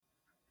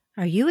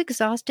Are you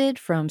exhausted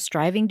from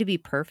striving to be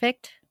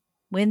perfect?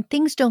 When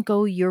things don't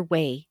go your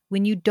way,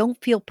 when you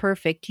don't feel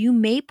perfect, you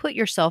may put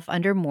yourself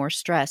under more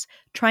stress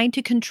trying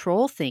to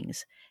control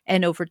things.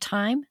 And over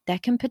time,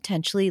 that can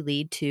potentially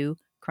lead to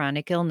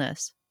chronic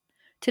illness.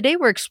 Today,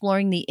 we're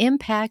exploring the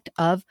impact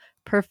of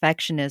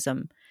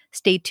perfectionism.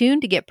 Stay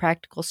tuned to get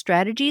practical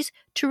strategies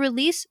to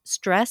release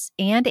stress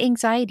and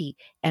anxiety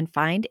and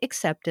find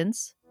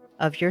acceptance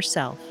of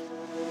yourself.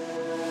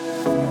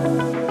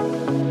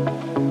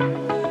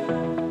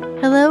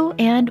 Hello,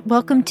 and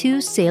welcome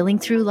to Sailing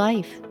Through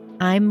Life.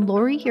 I'm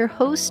Lori, your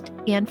host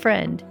and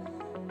friend.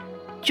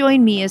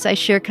 Join me as I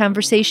share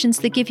conversations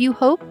that give you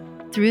hope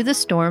through the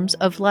storms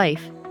of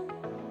life.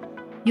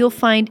 You'll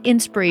find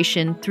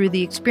inspiration through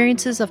the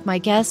experiences of my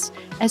guests,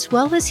 as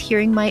well as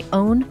hearing my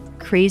own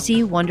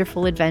crazy,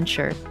 wonderful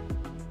adventure.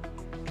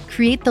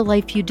 Create the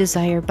life you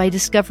desire by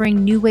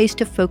discovering new ways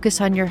to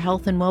focus on your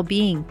health and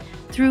well-being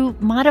through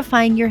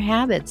modifying your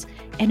habits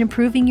and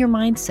improving your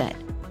mindset.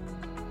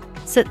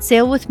 Set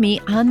sail with me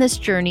on this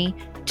journey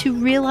to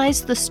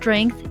realize the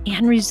strength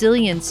and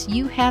resilience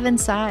you have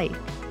inside.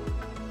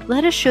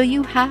 Let us show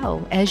you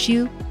how as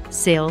you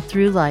sail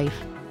through life.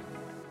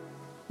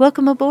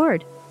 Welcome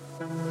aboard.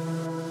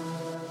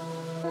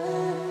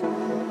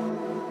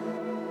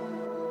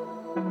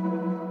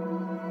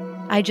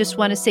 I just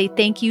want to say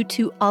thank you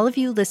to all of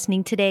you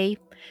listening today.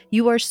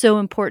 You are so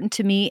important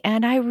to me,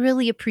 and I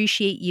really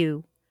appreciate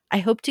you. I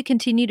hope to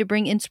continue to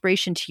bring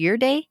inspiration to your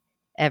day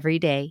every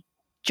day.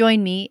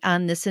 Join me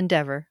on this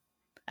endeavor.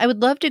 I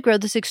would love to grow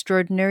this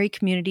extraordinary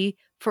community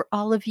for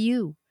all of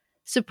you.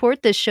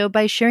 Support this show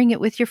by sharing it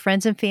with your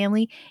friends and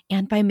family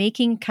and by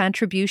making a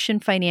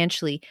contribution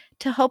financially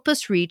to help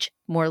us reach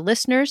more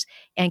listeners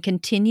and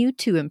continue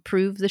to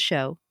improve the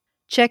show.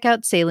 Check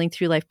out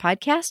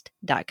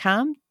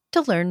sailingthroughlifepodcast.com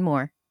to learn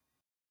more.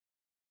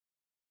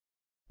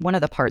 One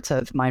of the parts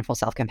of mindful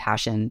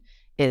self-compassion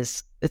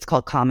is it's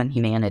called common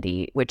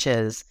humanity, which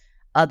is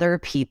other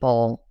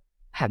people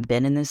have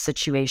been in this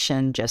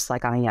situation just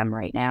like I am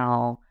right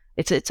now.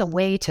 It's a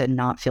way to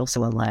not feel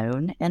so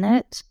alone in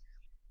it.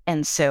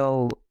 And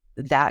so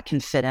that can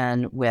fit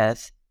in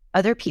with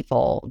other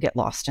people get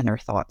lost in their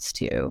thoughts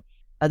too.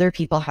 Other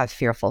people have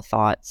fearful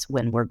thoughts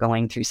when we're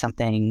going through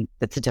something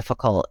that's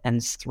difficult and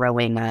it's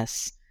throwing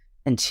us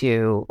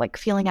into like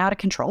feeling out of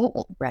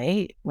control,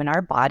 right? When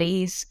our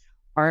bodies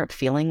aren't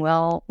feeling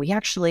well, we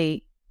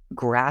actually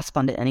grasp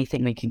onto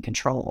anything we can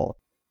control.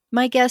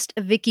 My guest,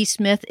 Vicki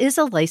Smith, is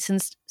a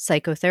licensed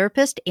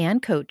psychotherapist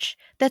and coach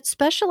that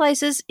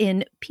specializes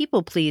in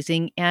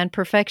people-pleasing and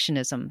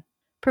perfectionism.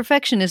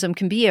 Perfectionism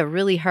can be a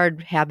really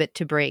hard habit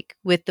to break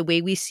with the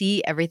way we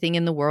see everything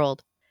in the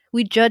world.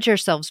 We judge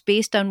ourselves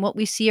based on what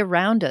we see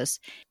around us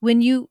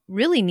when you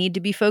really need to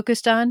be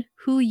focused on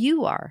who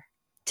you are.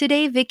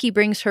 Today, Vicki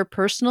brings her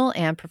personal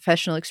and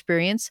professional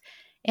experience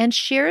and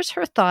shares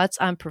her thoughts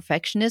on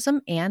perfectionism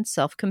and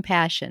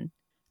self-compassion.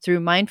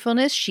 Through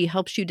mindfulness, she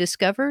helps you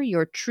discover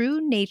your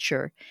true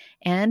nature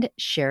and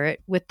share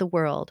it with the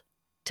world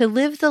to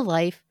live the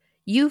life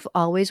you've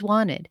always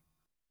wanted.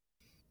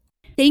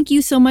 Thank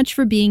you so much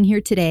for being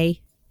here today.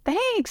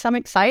 Thanks. I'm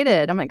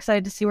excited. I'm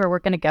excited to see where we're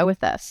going to go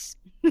with this.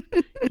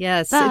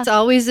 Yes, it's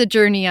always a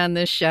journey on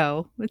this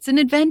show. It's an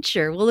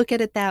adventure. We'll look at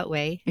it that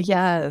way.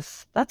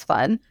 Yes, that's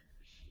fun.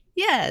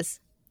 Yes.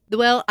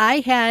 Well,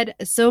 I had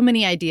so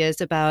many ideas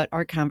about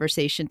our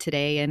conversation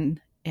today, and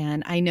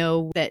I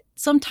know that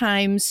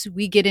sometimes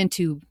we get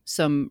into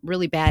some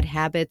really bad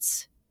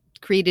habits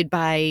created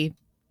by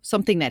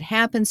something that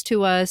happens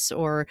to us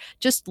or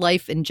just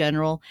life in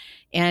general.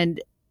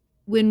 And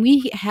when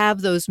we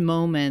have those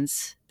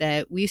moments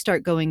that we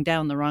start going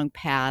down the wrong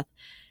path,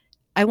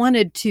 I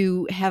wanted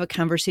to have a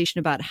conversation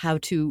about how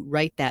to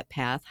right that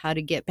path, how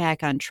to get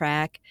back on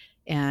track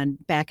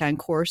and back on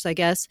course, I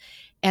guess.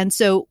 And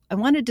so I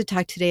wanted to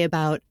talk today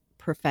about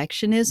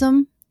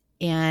perfectionism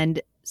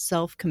and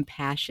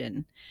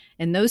self-compassion.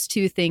 And those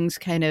two things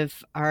kind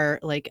of are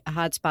like a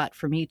hot spot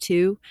for me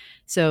too.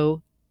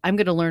 So I'm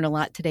going to learn a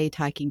lot today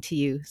talking to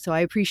you. So I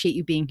appreciate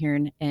you being here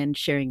and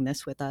sharing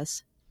this with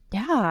us.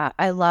 Yeah,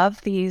 I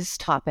love these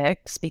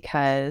topics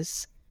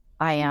because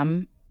I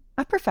am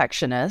a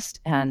perfectionist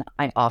and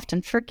I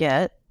often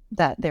forget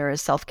that there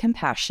is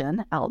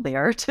self-compassion out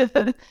there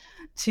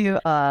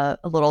to a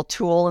little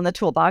tool in the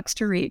toolbox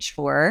to reach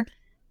for.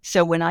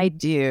 So when I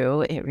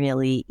do, it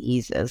really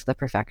eases the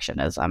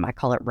perfectionism. I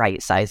call it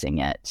right-sizing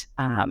it.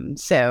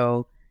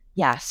 So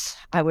yes,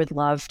 I would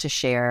love to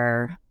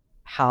share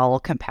how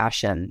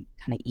compassion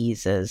kind of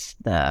eases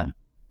the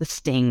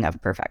sting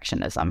of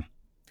perfectionism.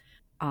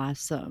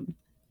 Awesome.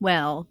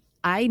 Well,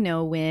 I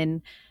know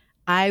when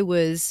I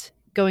was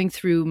going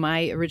through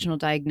my original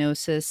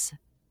diagnosis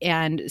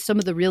and some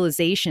of the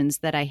realizations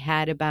that I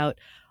had about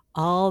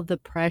all the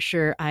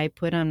pressure I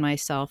put on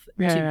myself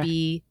to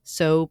be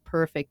so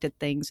perfect at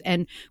things.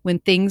 And when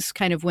things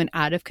kind of went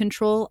out of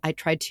control, I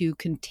tried to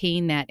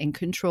contain that and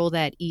control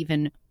that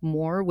even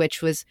more,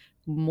 which was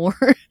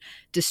more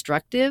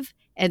destructive.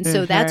 And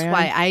so that's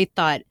why I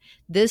thought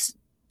this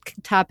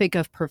topic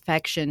of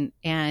perfection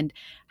and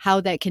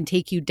how that can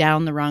take you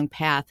down the wrong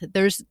path.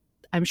 There's,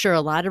 I'm sure,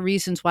 a lot of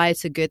reasons why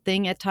it's a good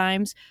thing at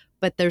times,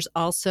 but there's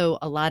also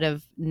a lot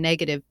of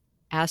negative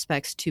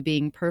aspects to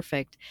being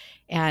perfect,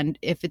 and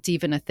if it's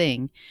even a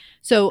thing.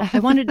 So I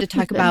wanted to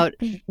talk about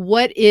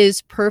what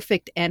is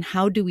perfect and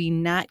how do we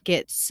not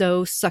get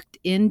so sucked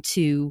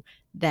into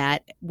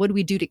that? What do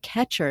we do to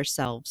catch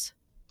ourselves?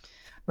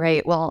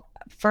 Right. Well,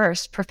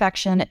 first,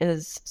 perfection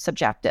is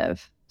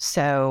subjective.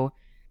 So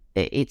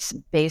it's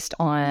based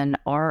on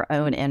our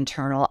own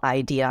internal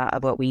idea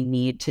of what we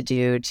need to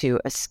do to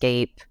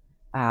escape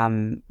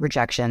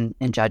rejection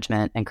and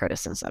judgment and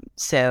criticism.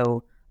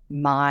 So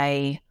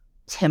my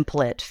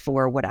template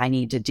for what I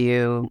need to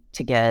do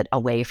to get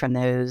away from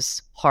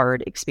those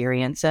hard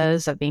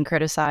experiences of being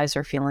criticized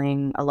or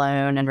feeling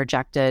alone and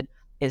rejected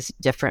is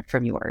different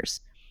from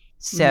yours.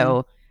 Mm-hmm.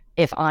 So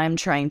if I'm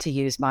trying to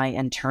use my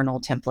internal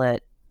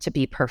template to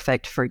be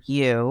perfect for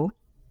you,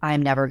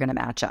 I'm never going to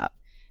match up.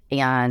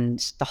 And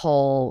the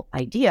whole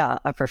idea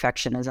of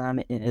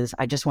perfectionism is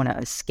I just want to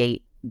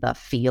escape the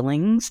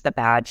feelings, the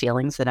bad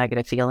feelings, the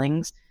negative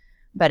feelings.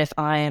 But if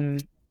I'm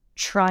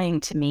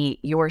trying to meet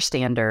your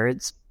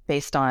standards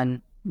based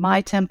on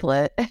my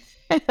template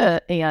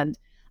and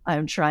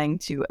I'm trying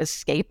to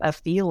escape a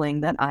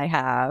feeling that I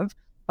have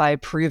by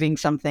proving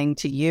something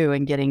to you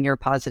and getting your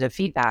positive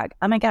feedback,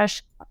 oh my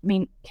gosh, I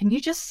mean, can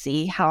you just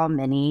see how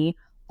many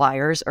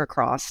wires are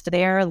crossed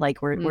there?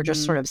 Like we're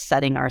just Mm-hmm. sort of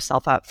setting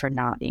ourselves up for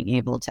not being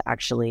able to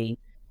actually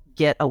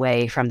get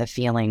away from the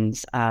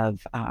feelings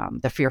of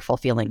the fearful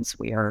feelings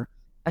we're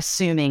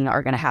assuming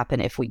are going to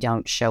happen if we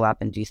don't show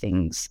up and do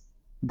things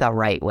the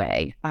right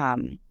way.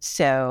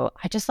 So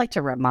I just like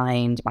to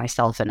remind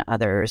myself and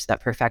others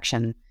that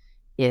perfection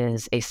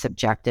is a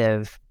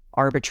subjective,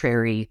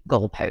 arbitrary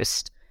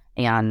goalpost.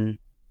 And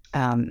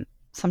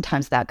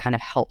sometimes that kind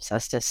of helps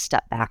us to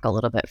step back a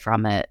little bit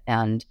from it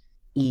and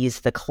ease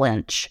the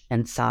clench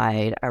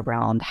inside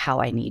around how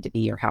I need to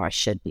be or how I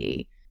should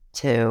be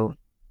to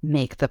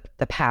make the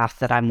path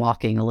that I'm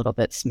walking a little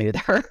bit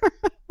smoother.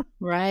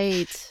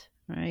 Right,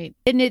 right.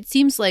 And it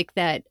seems like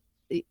that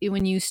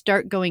when you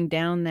start going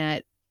down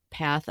that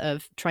path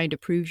of trying to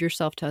prove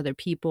yourself to other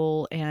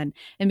people, and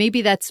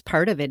maybe that's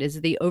part of it,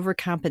 is the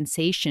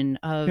overcompensation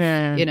of,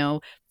 Yeah.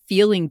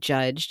 feeling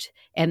judged,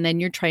 and then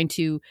you're trying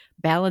to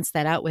balance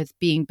that out with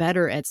being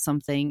better at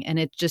something, and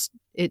it just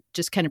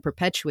kind of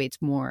perpetuates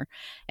more.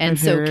 And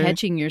so Mhm.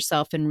 catching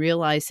yourself and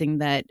realizing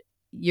that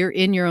you're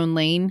in your own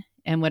lane,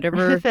 and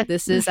whatever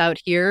this is out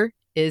here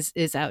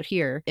is out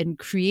here, and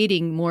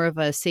creating more of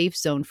a safe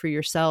zone for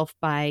yourself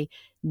by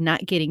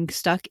not getting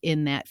stuck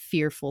in that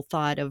fearful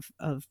thought of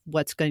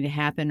what's going to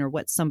happen or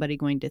what's somebody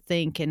going to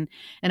think. And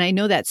I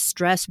know that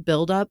stress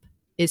buildup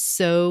is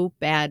so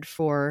bad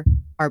for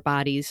our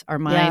bodies, our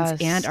minds, and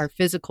Yes. our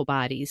physical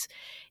bodies.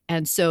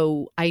 And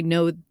so I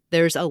know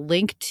there's a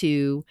link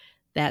to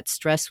that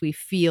stress we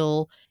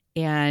feel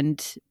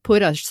and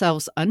put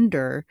ourselves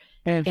under,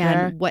 Mhm.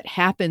 and what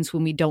happens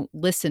when we don't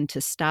listen to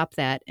stop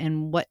that,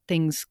 and what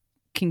things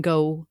can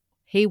go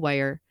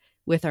haywire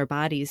with our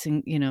bodies,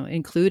 and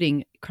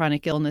including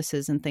chronic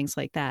illnesses and things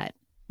like that.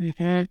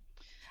 Mhm.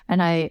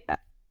 And I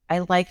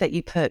like that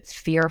you put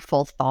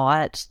fearful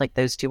thought, like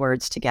those two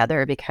words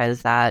together,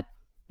 because that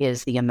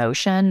is the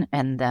emotion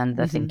and then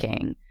the Mm-hmm.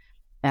 thinking.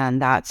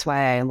 And that's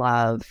why I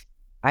love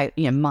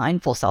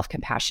mindful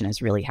self-compassion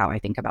is really how I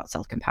think about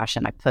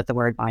self-compassion. I put the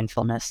word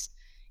mindfulness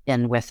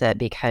in with it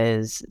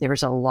because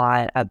there's a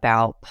lot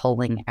about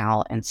pulling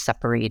out and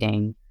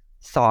separating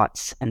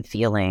thoughts and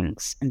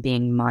feelings and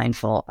being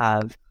mindful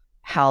of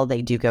how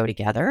they do go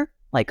together.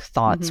 Like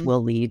thoughts Mm-hmm.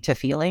 will lead to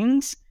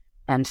feelings,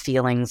 and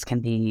feelings can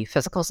be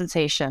physical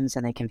sensations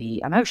and they can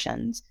be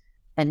emotions.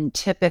 And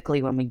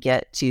typically, when we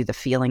get to the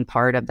feeling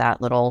part of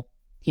that little,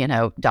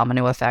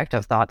 domino effect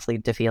of thoughts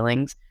lead to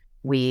feelings,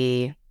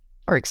 we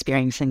are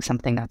experiencing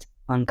something that's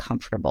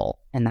uncomfortable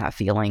in that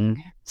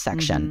feeling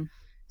section. Mm-hmm.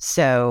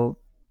 So,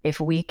 if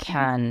we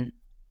can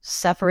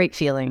separate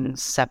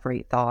feelings,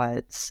 separate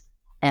thoughts,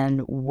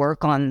 and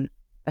work on,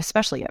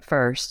 especially at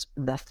first,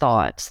 the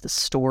thoughts, the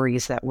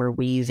stories that we're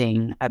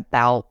weaving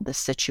about the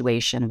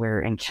situation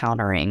we're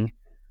encountering,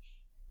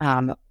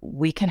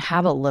 we can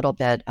have a little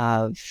bit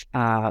of,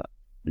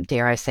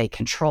 dare I say,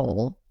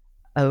 control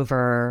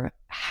over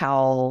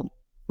how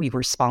we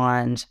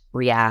respond,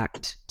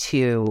 react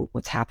to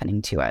what's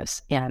happening to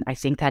us. And I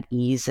think that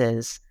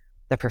eases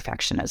the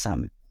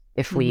perfectionism.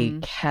 If we Mm-hmm.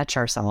 catch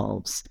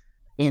ourselves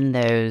in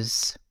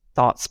those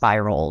thought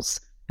spirals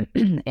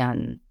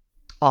and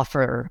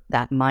offer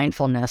that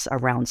mindfulness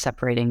around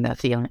separating the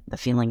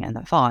feeling and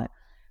the thought,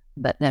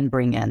 but then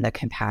bring in the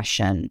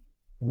compassion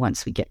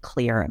once we get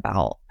clear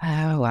about,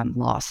 oh, I'm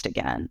lost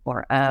again,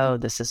 or oh,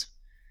 this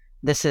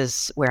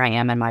is where I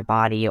am in my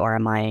body or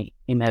in my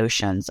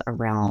emotions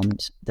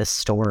around this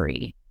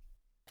story.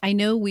 I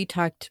know we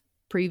talked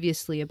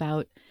previously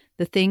about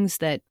the things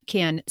that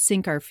can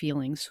sink our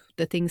feelings,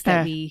 the things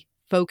that Eh, we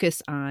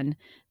focus on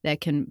that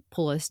can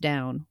pull us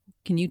down.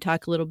 Can you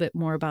talk a little bit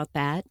more about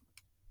that?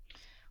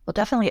 well,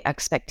 definitely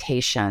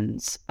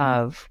expectations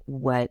of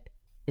what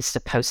is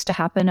supposed to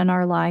happen in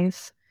our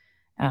life.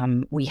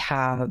 We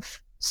have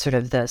sort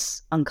of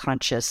this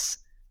unconscious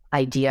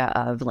idea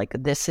of like,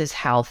 this is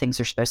how things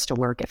are supposed to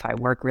work. If I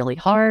work really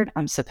hard,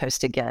 I'm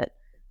supposed to get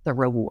the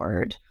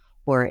reward.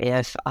 Or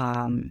if,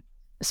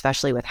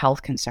 especially with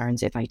health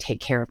concerns, if I take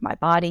care of my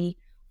body,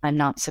 I'm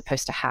not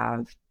supposed to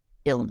have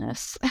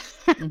illness.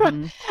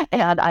 Mm-hmm.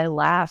 And I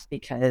laugh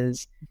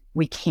because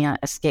we can't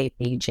escape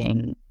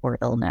aging or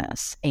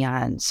illness.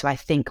 And so I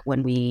think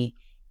when we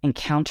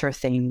encounter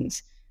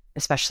things,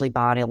 especially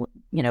body,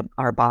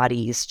 our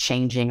bodies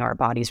changing, our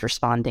bodies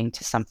responding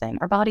to something,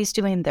 our bodies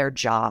doing their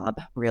job,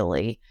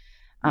 really,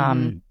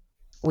 Mm-hmm.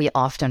 we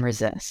often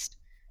resist.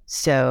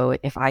 So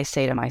if I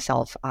say to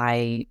myself,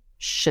 I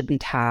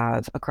shouldn't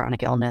have a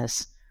chronic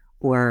illness,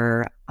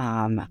 or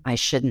I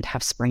shouldn't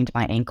have sprained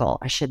my ankle,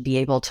 I should be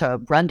able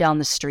to run down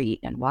the street,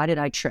 and why did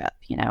I trip,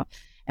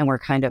 and we're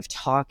kind of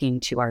talking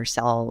to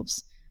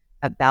ourselves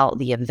about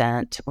the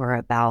event or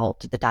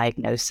about the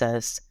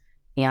diagnosis,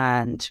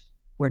 and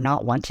we're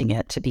not wanting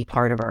it to be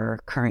part of our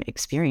current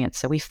experience.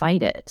 So we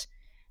fight it.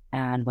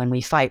 And when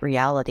we fight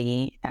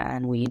reality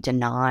and we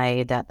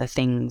deny that the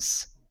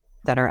things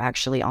that are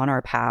actually on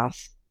our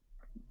path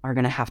are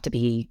going to have to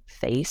be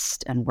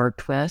faced and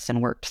worked with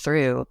and worked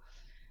through,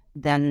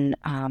 then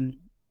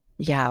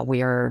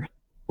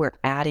we're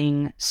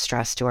adding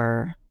stress to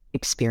our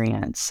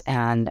experience.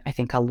 And I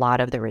think a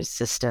lot of the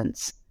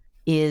resistance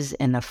is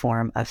in the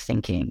form of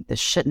thinking, this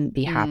shouldn't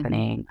be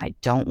happening. I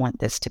don't want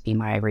this to be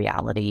my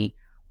reality.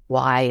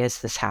 Why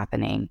is this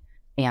happening?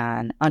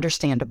 And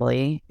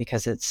understandably,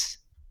 because it's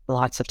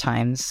lots of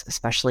times,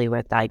 especially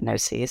with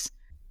diagnoses,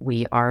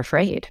 we are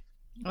afraid.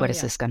 What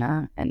is this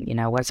gonna, and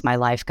what's my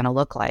life gonna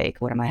look like?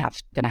 What am I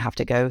gonna have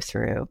to go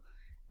through?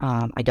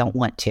 I don't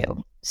want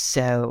to.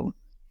 So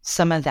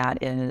some of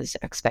that is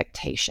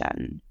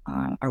expectation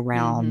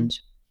around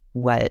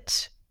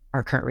what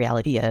our current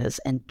reality is,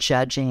 and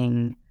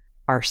judging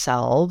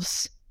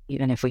ourselves,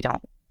 even if we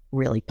don't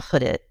really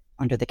put it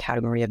under the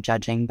category of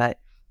judging, but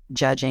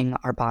judging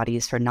our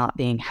bodies for not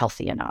being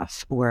healthy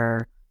enough,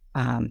 or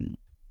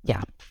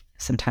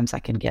sometimes I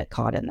can get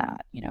caught in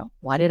that.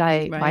 Why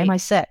am I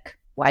sick?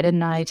 Why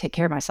didn't I take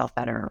care of myself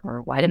better?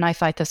 Or why didn't I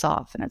fight this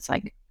off? And it's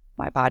like,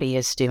 my body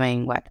is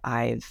doing what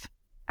I've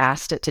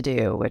asked it to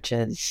do, which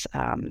is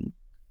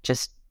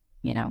just,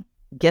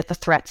 get the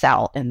threats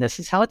out, and this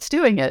is how it's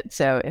doing it.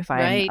 So if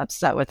I'm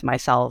upset with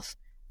myself,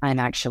 I'm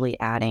actually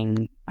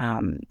adding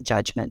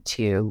judgment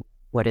to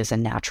what is a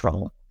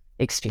natural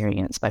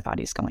experience my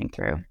body's going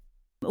through.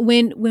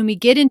 When we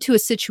get into a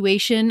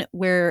situation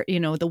where,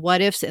 the what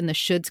ifs and the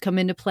shoulds come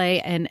into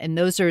play, and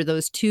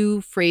those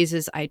two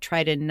phrases I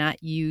try to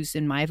not use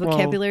in my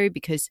vocabulary,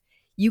 because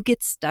you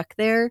get stuck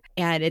there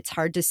and it's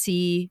hard to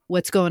see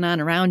what's going on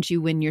around you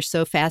when you're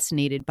so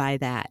fascinated by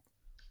that.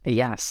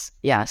 Yes.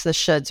 The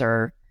shoulds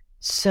are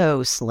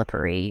so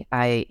slippery.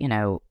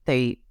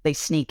 They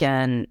sneak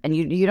in, and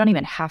you don't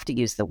even have to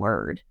use the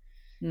word.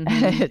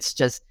 Mm-hmm. It's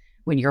just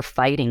when you're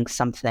fighting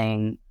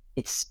something,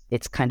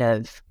 it's kind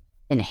of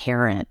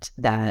inherent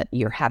that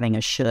you're having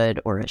a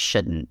should or a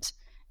shouldn't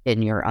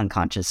in your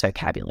unconscious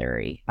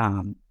vocabulary,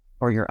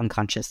 or your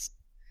unconscious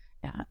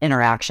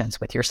interactions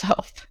with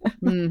yourself.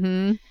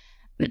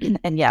 Mm-hmm.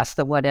 And yes,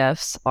 the what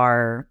ifs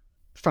are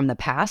from the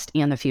past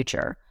and the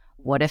future.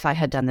 What if I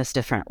had done this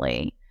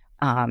differently?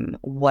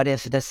 What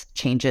if this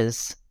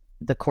changes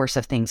the course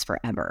of things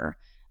forever?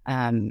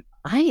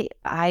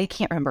 I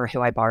can't remember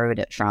who I borrowed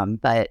it from,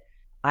 but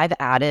I've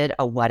added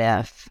a what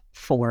if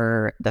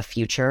for the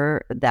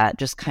future that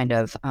just kind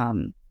of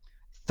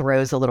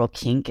throws a little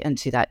kink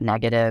into that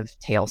negative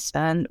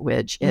tailspin,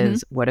 which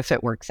is, what if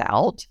it works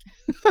out?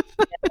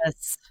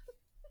 Yes.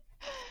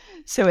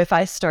 So if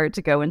I start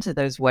to go into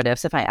those what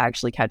ifs, if I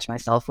actually catch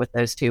myself with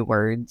those two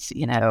words,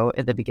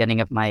 at the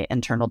beginning of my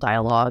internal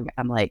dialogue,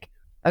 I'm like,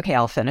 okay,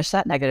 I'll finish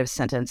that negative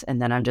sentence,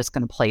 and then I'm just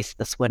going to place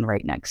this one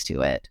right next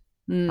to it.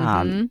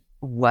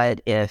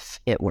 What if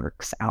it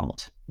works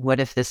out? What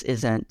if this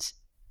isn't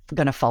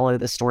going to follow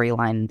the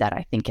storyline that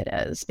I think it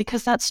is?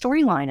 Because that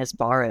storyline is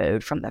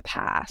borrowed from the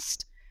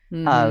past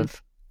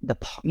of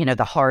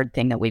the hard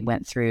thing that we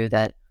went through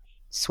that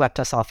swept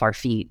us off our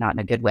feet, not in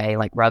a good way,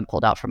 like rug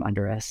pulled out from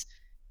under us,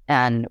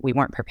 and we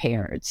weren't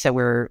prepared. So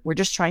we're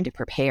just trying to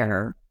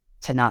prepare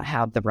to not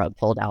have the rug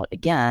pulled out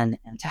again,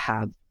 and to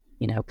have,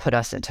 put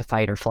us into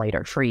fight or flight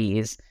or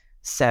freeze.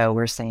 So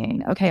we're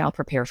saying, okay, I'll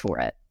prepare for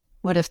it.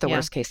 What if the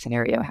worst case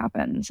scenario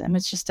happens? And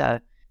it's just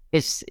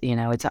it's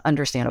an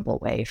understandable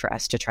way for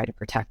us to try to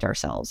protect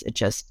ourselves. It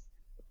just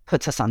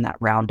puts us on that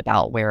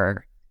roundabout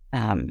where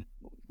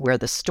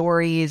the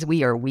stories,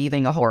 we are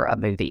weaving a horror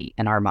movie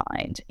in our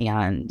mind.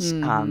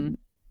 And,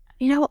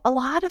 a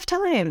lot of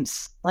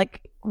times,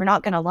 like, we're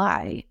not going to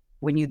lie,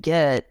 when you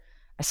get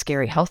a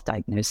scary health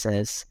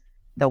diagnosis,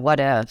 the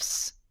what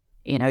ifs,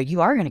 you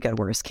are going to go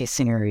worst case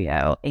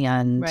scenario.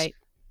 And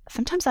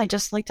sometimes I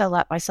just like to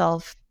let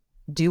myself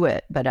do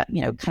it, but,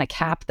 kind of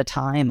cap the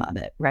time of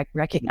it,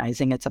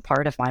 recognizing it's a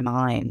part of my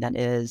mind that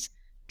is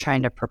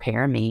trying to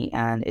prepare me,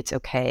 and it's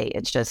okay.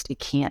 It's just, it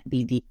can't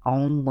be the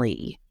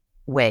only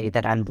way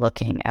that I'm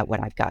looking at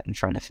what I've got in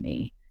front of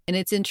me. And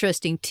it's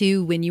interesting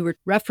too, when you were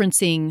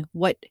referencing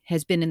what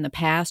has been in the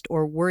past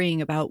or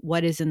worrying about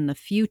what is in the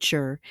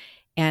future.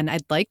 And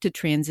I'd like to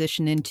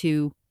transition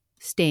into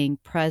staying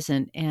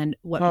present and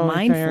what Okay.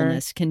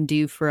 mindfulness can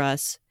do for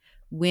us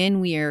when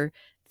we are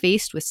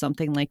faced with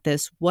something like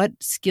this. What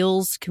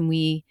skills can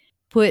we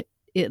put,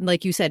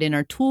 like you said, in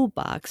our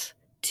toolbox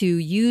to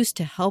use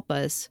to help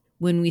us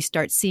when we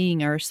start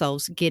seeing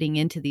ourselves getting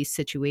into these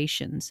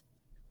situations?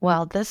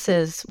 Well, this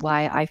is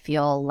why I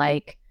feel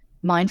like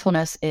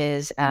mindfulness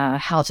is a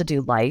how to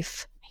do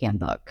life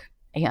handbook.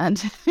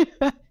 And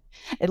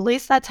at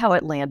least that's how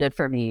it landed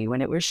for me.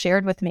 When it was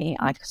shared with me,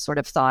 I sort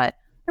of thought,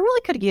 I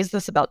really could have used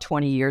this about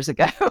 20 years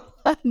ago.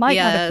 I might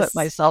not have put Yes.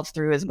 myself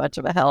through as much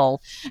of a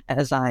hell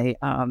as I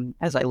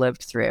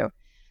lived through.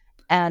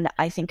 And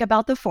I think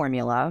about the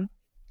formula: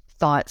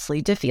 thoughts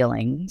lead to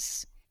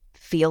feelings.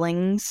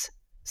 Feelings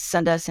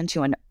send us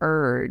into an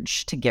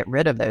urge to get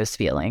rid of those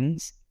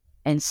feelings.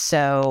 And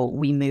so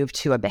we move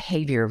to a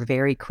behavior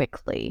very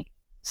quickly.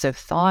 So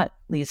thought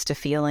leads to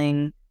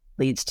feeling,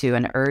 leads to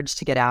an urge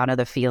to get out of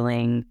the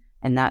feeling,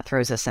 and that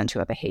throws us into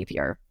a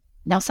behavior.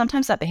 Now,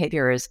 sometimes that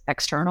behavior is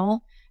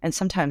external and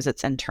sometimes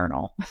it's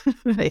internal.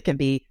 It can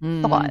be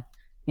Mm. thought,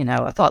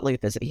 a thought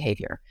loop is a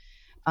behavior.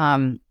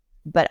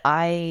 But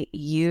I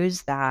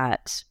use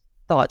that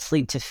thoughts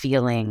lead to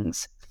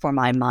feelings for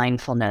my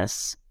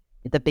mindfulness,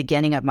 the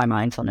beginning of my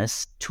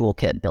mindfulness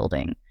toolkit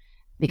building,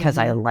 because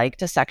I Mm-hmm. like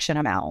to section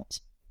them out,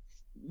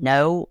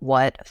 know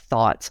what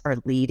thoughts are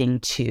leading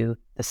to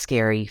the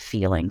scary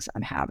feelings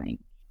I'm having.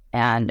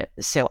 And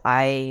so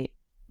I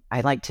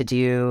like to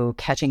do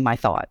catching my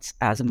thoughts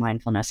as a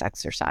mindfulness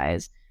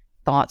exercise.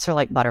 Thoughts are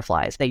like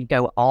butterflies. They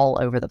go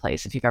all over the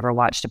place. If you've ever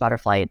watched a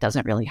butterfly, it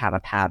doesn't really have a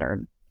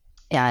pattern.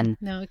 And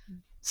No.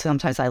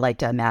 sometimes I like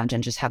to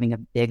imagine just having a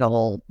big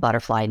old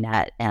butterfly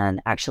net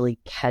and actually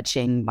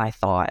catching my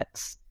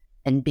thoughts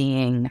and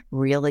being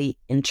really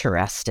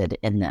interested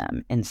in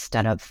them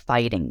instead of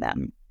fighting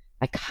them.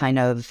 I kind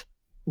of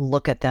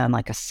look at them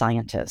like a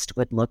scientist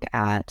would look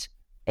at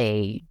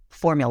a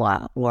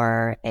formula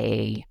or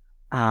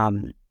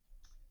um,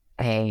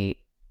 a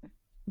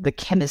the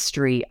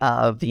chemistry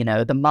of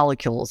the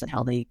molecules and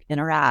how they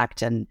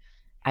interact, and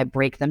I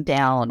break them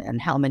down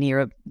and how many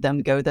of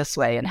them go this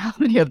way and how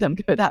many of them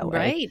go that way.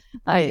 Right.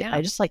 I Yeah.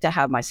 just like to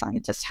have my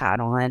scientist hat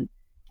on,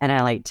 and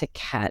I like to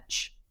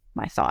catch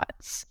my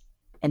thoughts.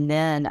 And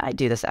then I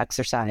do this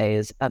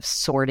exercise of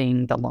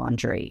sorting the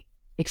laundry.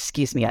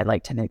 Excuse me, I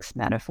like to mix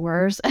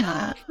metaphors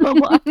a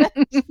lot.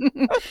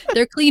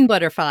 They're clean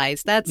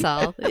butterflies. That's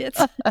all.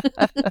 It's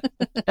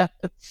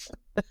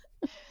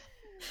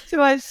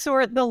So I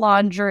sort the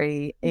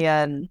laundry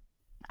and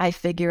I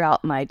figure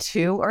out my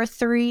 2 or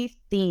 3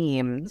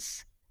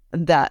 themes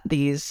that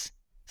these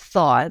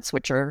thoughts,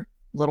 which are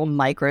little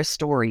micro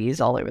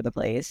stories all over the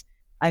place,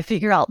 I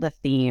figure out the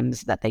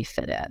themes that they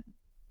fit in.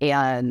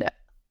 And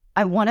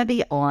I want to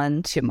be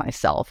on to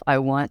myself. I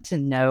want to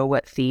know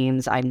what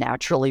themes I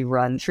naturally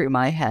run through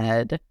my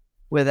head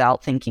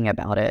without thinking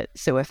about it.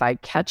 So if I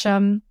catch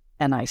them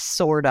and I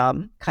sort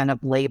them, kind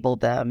of label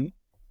them,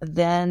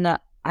 then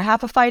I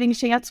have a fighting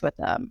chance with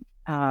them,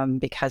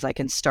 because I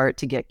can start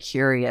to get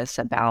curious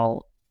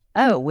about,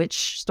 oh,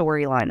 which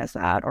storyline is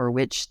that, or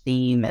which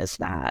theme is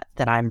that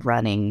I'm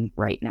running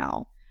right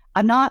now.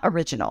 I'm not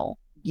original.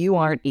 You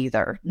aren't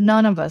either.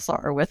 None of us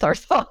are with our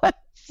thoughts.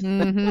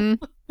 mm-hmm.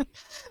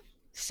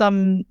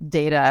 Some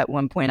data at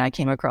one point I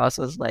came across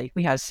was like,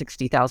 we have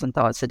 60,000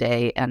 thoughts a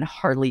day and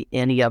hardly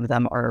any of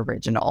them are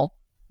original.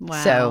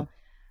 So,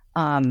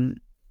 Wow. um,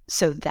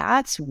 so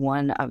that's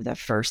one of the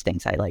first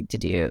things I like to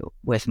do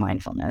with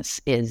mindfulness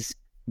is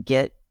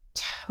get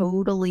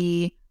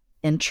totally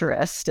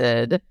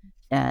interested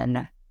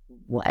in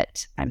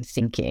what I'm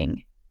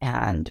thinking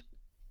and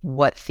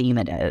what theme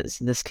it is.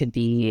 This could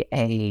be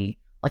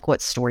like, what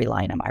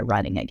storyline am I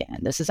running again?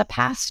 This is a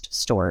past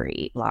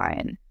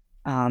storyline.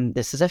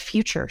 This is a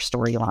future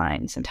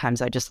storyline.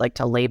 Sometimes I just like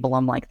to label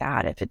them like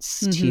that if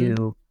it's Mm-hmm.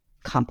 too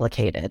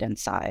complicated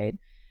inside.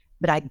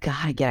 But I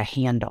gotta get a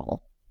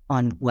handle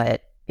on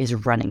what is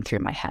running through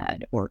my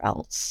head, or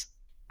else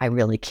I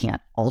really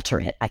can't alter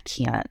it. I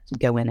can't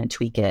go in and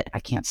tweak it. I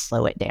can't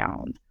slow it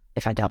down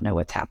if I don't know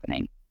what's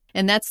happening.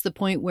 And that's the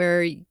point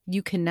where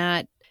you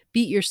cannot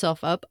beat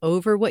yourself up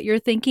over what you're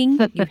thinking.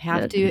 You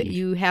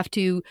have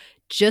to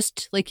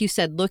just, like you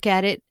said, look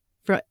at it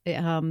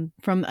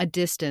from a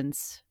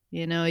distance.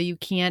 You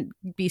can't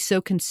be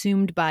so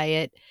consumed by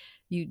it.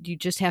 You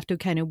just have to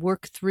kind of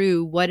work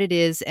through what it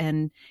is,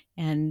 and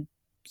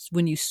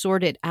when you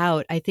sort it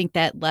out, I think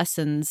that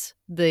lessens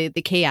the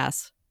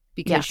chaos,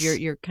 because Yes.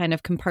 you're kind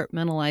of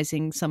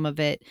compartmentalizing some of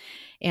it.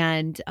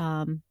 And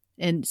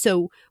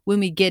so when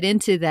we get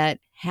into that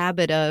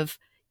habit of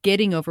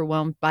getting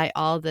overwhelmed by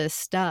all this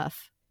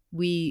stuff,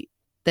 we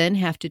then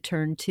have to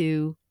turn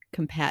to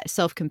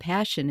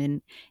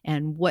self-compassion,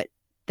 and what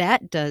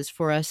that does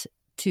for us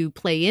to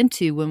play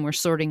into when we're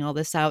sorting all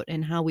this out,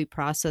 and how we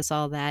process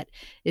all that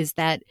is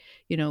that,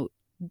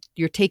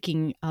 you're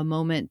taking a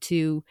moment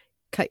to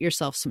cut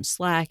yourself some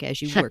slack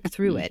as you work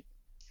through it.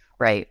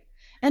 Right.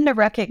 And to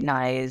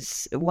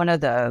recognize one of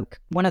the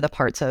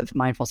parts of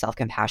mindful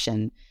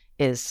self-compassion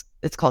is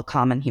it's called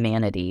common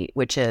humanity,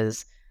 which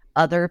is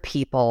other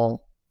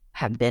people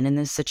have been in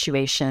this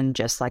situation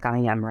just like I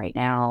am right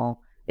now.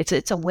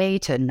 It's a way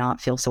to not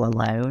feel so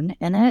alone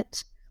in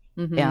it.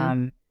 Mm-hmm.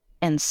 Um,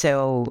 and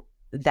so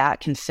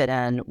that can fit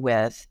in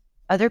with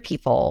other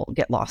people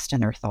get lost in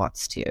their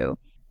thoughts too.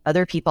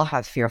 Other people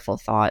have fearful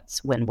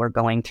thoughts when we're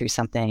going through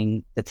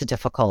something that's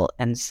difficult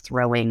and it's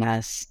throwing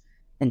us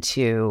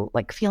into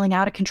like feeling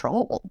out of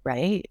control,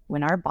 right?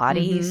 When our Mm-hmm.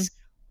 bodies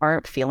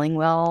aren't feeling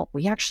well,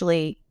 we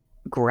actually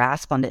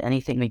grasp onto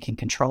anything we can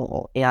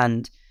control.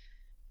 And,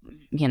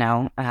 you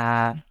know,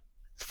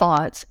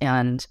 thoughts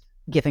and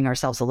giving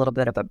ourselves a little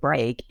bit of a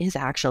break is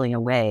actually a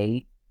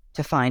way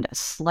to find a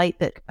slight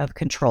bit of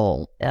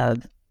control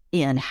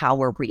in how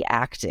we're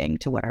reacting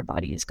to what our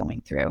body is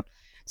going through.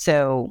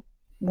 So,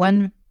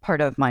 one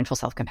part of mindful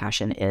self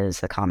compassion is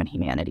the common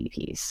humanity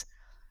piece,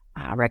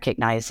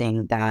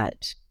 recognizing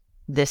that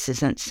this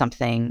isn't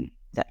something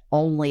that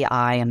only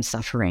I am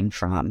suffering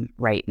from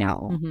right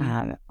now.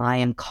 Mm-hmm. I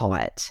am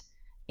caught.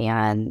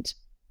 And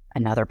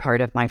another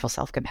part of mindful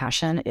self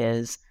compassion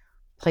is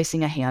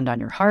placing a hand on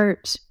your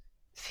heart,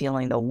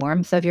 feeling the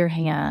warmth of your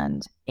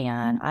hand.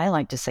 And I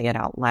like to say it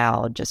out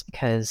loud just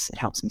because it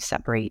helps me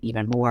separate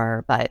even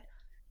more, but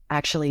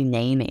actually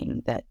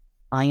naming that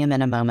I am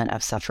in a moment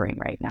of suffering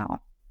right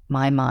now.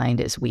 My mind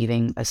is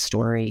weaving a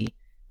story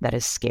that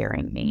is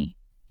scaring me,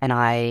 and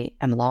I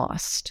am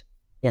lost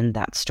in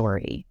that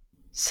story.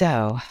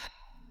 So,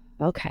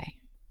 okay,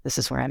 this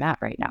is where I'm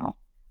at right now.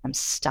 I'm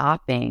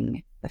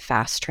stopping the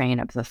fast train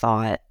of the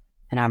thought,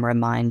 and I'm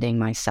reminding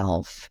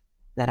myself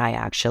that I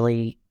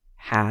actually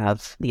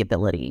have the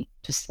ability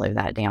to slow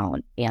that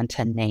down and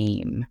to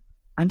name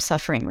I'm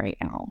suffering right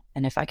now.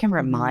 And if I can Mm-hmm.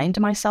 remind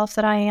myself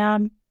that I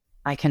am,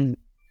 I can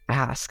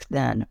ask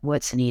then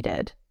what's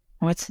needed?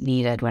 What's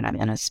needed when I'm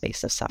in a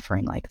space of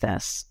suffering like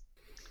this?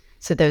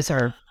 So those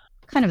are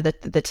kind of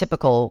the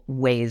typical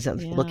ways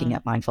of looking Yeah.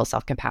 at mindful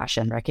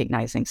self-compassion,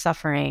 recognizing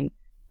suffering,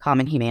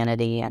 common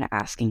humanity, and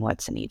asking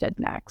what's needed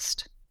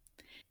next.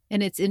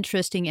 And it's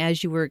interesting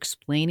as you were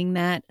explaining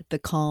that, the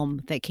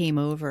calm that came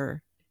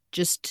over,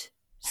 just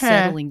Huh.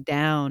 settling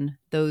down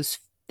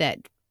that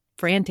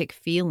frantic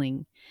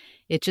feeling.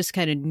 It just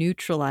kind of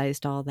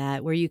neutralized all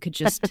that where you could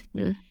just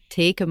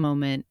take a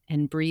moment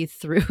and breathe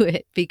through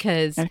it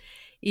because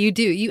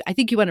you I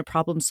think you want to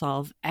problem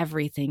solve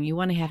everything. You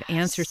want to have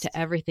answers Yes. to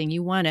everything.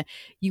 You want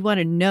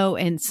to know,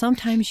 and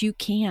sometimes you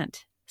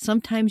can't.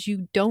 Sometimes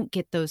you don't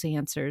get those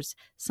answers.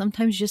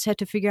 Sometimes you just have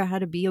to figure out how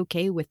to be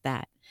okay with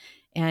that.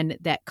 And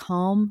that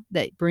calm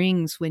that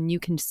brings when you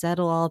can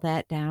settle all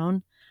that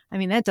down. I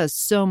mean, that does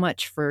so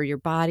much for your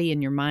body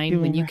and your mind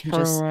when you can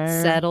just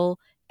settle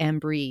and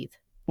breathe.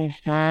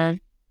 Mhm.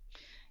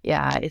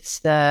 Yeah,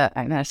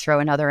 I'm going to throw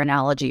another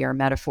analogy or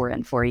metaphor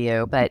in for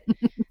you, but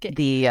Okay.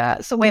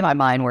 it's the way my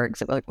mind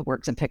works. It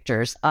works in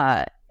pictures.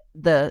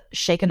 The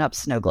shaken up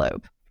snow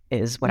globe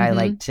is what I Mm-hmm.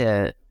 like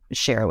to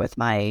share with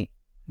my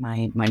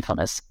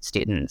mindfulness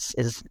students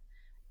is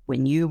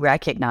when you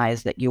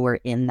recognize that you are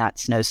in that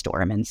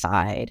snowstorm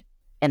inside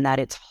and that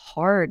it's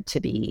hard to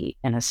be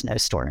in a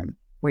snowstorm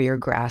where you're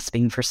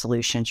grasping for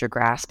solutions, you're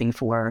grasping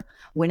for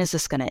when is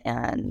this going to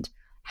end?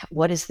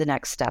 What is the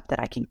next step that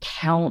I can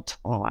count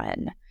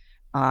on?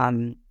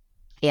 Um,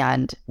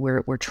 and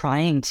we're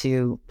trying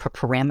to put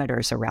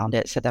parameters around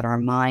it so that our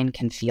mind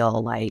can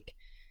feel like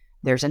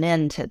there's an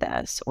end to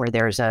this, or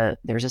there's a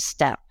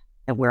step,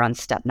 and we're on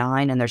step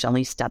 9, and there's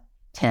only step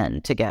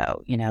 10 to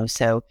go.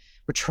 So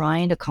we're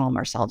trying to calm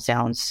ourselves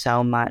down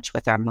so much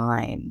with our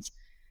minds,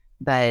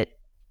 but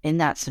in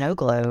that snow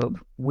globe,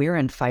 we're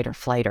in fight or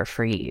flight or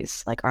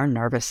freeze. Like our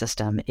nervous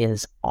system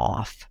is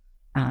off.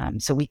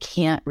 So we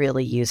can't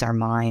really use our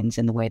minds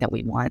in the way that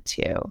we want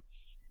to.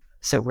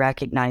 So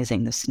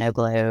recognizing the snow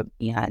globe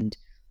and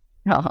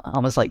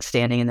almost like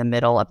standing in the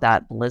middle of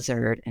that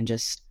blizzard and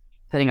just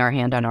putting our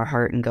hand on our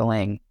heart and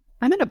going,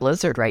 I'm in a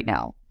blizzard right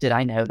now. Did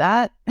I know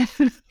that?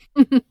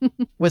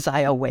 Was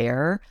I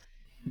aware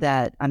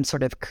that I'm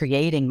sort of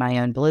creating my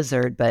own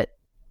blizzard? But,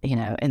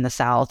 in the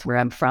South where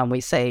I'm from, we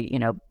say,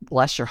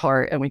 bless your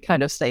heart. And we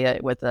kind of say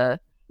it with a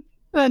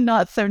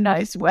not so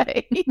nice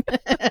way.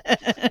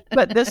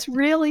 But this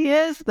really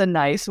is the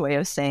nice way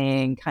of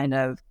saying, kind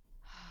of,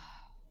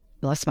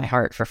 bless my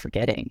heart for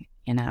forgetting,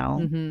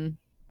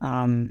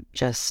 Mm-hmm.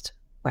 just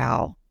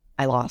wow,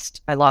 I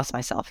lost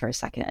myself for a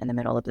second in the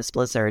middle of this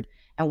blizzard.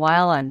 And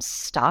while I'm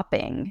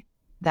stopping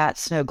that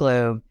snow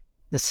globe,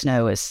 the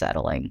snow is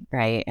settling,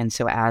 right? And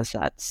so as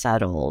that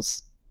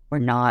settles, we're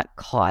not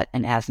caught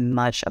in as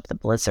much of the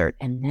blizzard.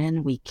 And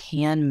then we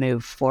can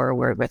move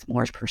forward with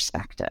more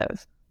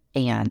perspective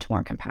and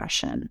more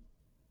compassion.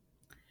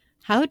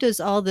 How does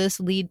all this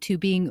lead to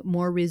being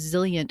more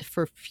resilient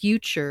for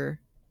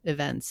future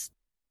events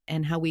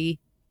and how we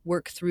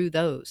work through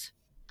those?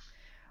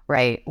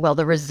 Right. Well,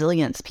 the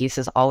resilience piece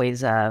is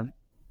always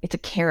it's a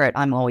carrot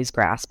I'm always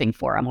grasping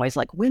for. I'm always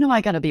like, when am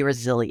I going to be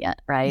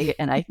resilient? Right.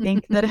 And I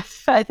think that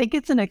I think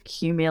it's an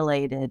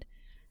accumulated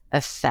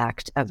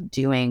effect of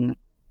doing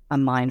a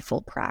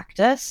mindful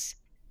practice.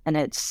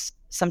 And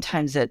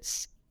sometimes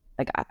it's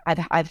like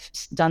I've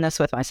done this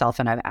with myself,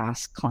 and I've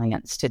asked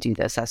clients to do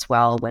this as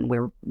well when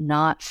we're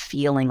not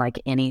feeling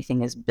like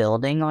anything is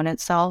building on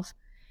itself,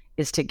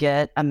 is to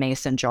get a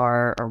mason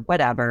jar or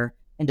whatever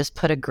and just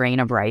put a grain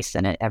of rice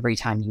in it every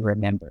time you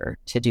remember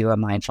to do a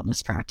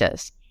mindfulness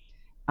practice.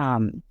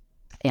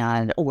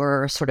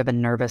 Or sort of a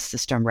nervous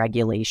system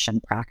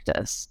regulation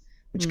practice,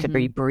 which could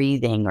be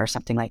breathing or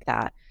something like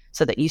that,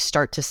 so that you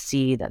start to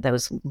see that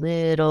those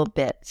little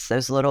bits,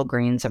 those little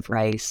grains of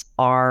rice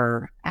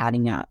are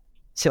adding up.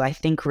 So I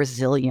think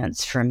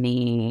resilience for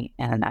me,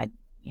 and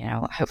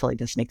hopefully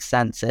this makes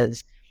sense,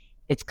 is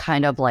it's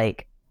kind of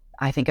like,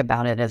 I think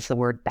about it as the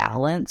word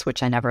balance,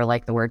 which I never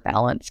like the word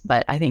balance,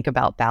 but I think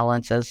about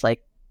balance as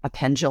like a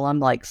pendulum.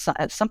 Like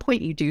at some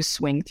point you do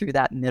swing through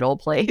that middle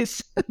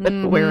place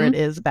where it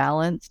is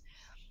balanced.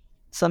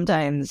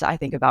 Sometimes I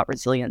think about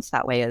resilience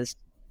that way, as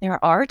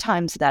there are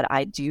times that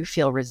I do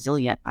feel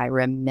resilient. I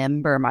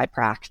remember my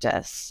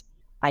practice.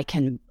 I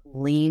can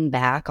lean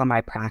back on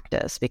my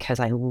practice because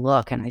I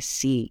look and I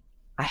see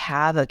I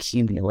have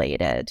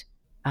accumulated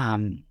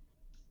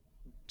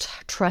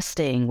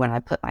trusting when I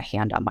put my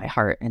hand on my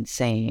heart and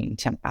saying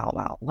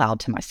out loud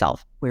to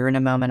myself, we're in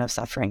a moment of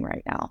suffering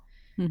right now.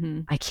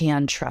 I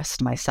can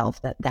trust myself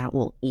that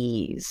will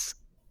ease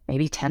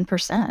maybe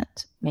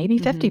 10%, maybe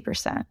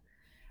 50%.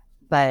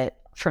 But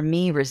for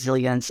me,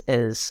 resilience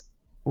is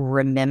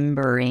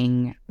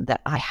remembering that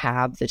I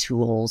have the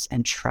tools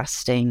and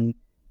trusting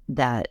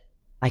that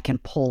I can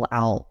pull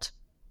out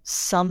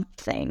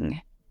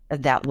something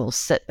that will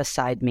sit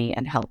beside me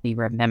and help me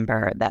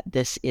remember that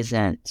this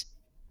isn't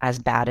as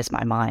bad as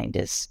my mind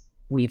is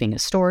weaving a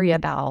story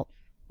about,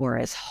 or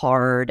as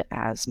hard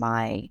as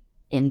my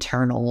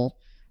internal,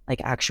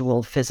 like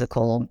actual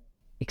physical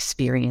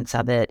experience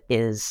of it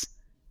is,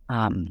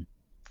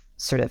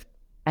 sort of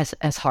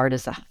as hard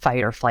as the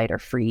fight or flight or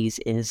freeze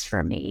is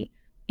for me.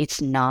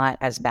 It's not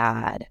as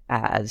bad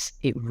as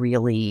it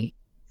really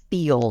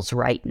feels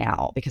right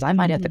now, because I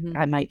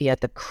might be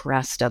at the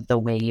crest of the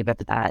wave of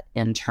that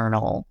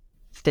internal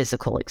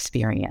physical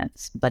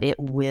experience, but it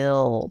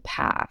will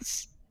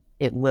pass.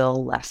 It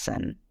will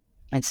lessen.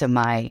 And so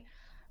my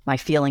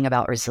feeling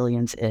about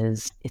resilience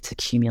is its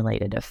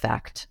accumulated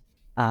effect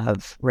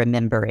of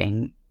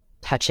remembering,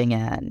 touching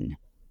in,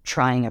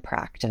 trying a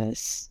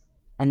practice.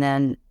 And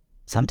then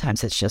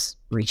sometimes it's just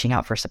reaching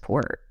out for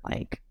support.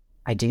 Like,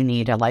 I do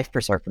need a life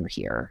preserver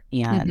here.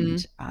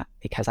 And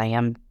because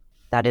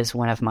that is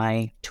one of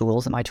my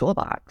tools in my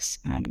toolbox.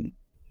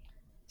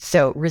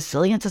 So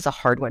resilience is a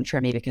hard one for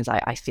me, because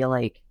I feel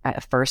like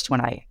at first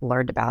when I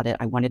learned about it,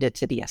 I wanted it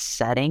to be a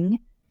setting,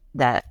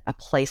 a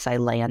place I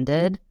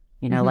landed,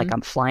 like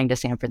I'm flying to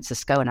San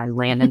Francisco and I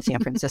land in San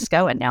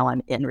Francisco and now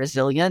I'm in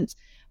resilience.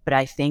 But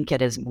I think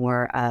it is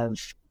more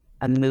of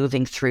a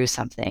moving through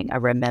something, a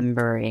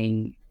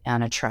remembering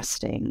and a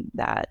trusting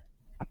that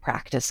a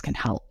practice can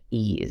help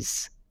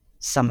ease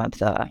some of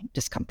the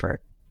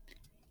discomfort.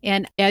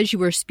 And as you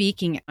were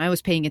speaking, I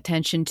was paying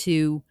attention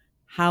to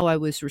how I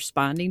was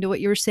responding to what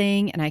you were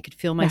saying, and I could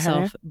feel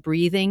myself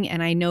breathing.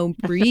 And I know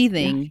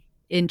breathing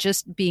and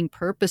just being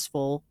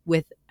purposeful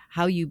with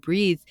how you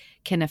breathe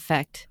can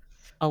affect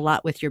a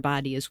lot with your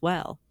body as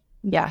well.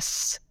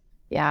 Yes.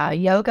 Yeah.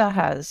 Yoga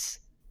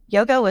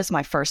was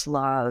my first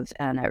love,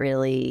 and it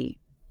really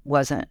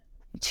wasn't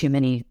too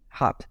many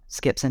hop,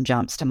 skips, and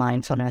jumps to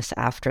mindfulness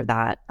after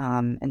that.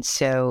 And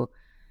so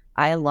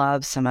I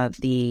love some of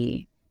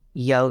the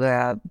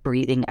yoga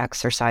breathing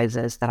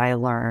exercises that I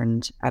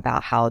learned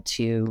about how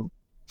to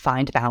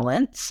find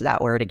balance.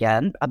 That word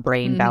again, a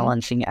brain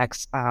balancing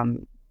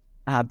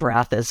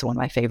breath is one of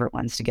my favorite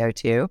ones to go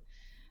to.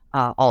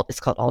 It's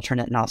called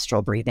alternate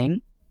nostril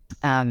breathing,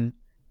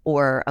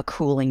 or a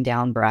cooling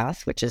down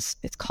breath,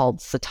 it's called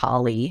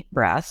Satali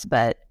breath,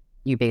 but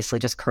you basically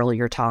just curl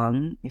your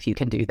tongue, if you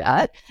can do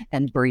that,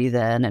 and breathe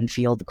in and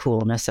feel the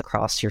coolness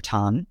across your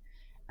tongue,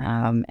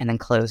 and then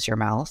close your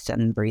mouth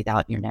and breathe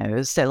out your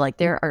nose. So like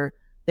there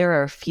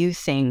are a few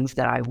things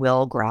that I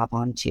will grab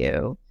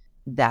onto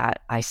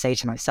that I say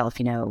to myself,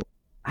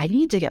 I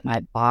need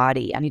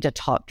to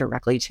talk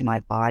directly to my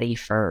body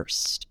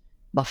first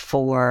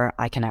before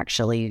I can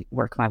actually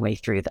work my way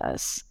through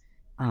this,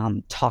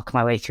 talk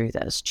my way through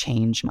this,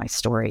 change my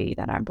story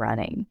that I'm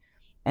running.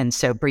 And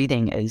so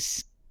breathing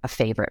is a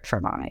favorite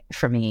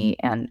for me.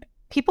 And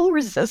people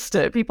resist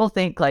it. People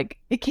think like,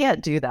 it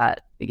can't do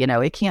that.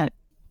 It can't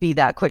be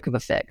that quick of a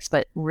fix,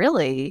 but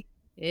really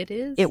it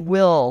is. It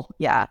will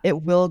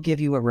give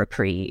you a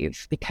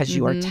reprieve, because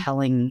you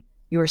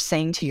are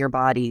saying to your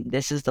body,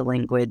 this is the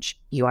language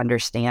you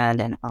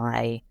understand, and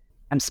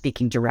I'm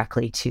speaking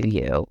directly to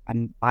you.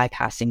 I'm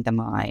bypassing the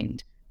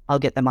mind. I'll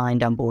get the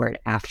mind on board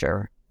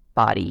after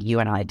body. You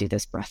and I do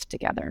this breath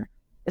together.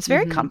 It's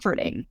very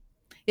comforting.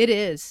 It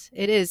is.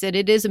 And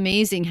it is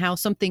amazing how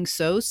something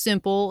so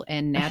simple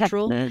and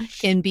natural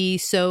can be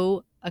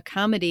so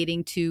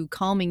accommodating to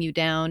calming you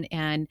down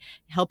and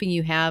helping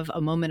you have a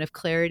moment of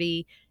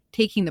clarity,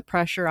 taking the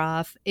pressure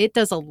off. It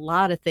does a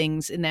lot of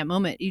things in that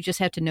moment. You just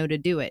have to know to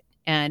do it.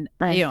 And,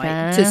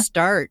 to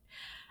start,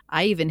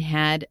 I even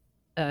had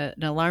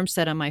an alarm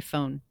set on my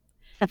phone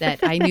that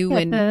I knew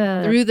when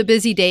through the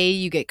busy day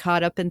you get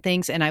caught up in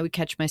things, and I would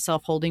catch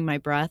myself holding my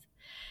breath,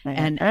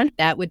 and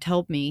that would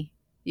tell me,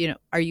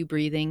 are you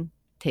breathing?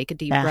 Take a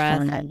deep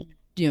breath,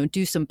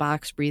 do some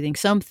box breathing,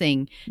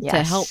 something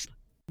to help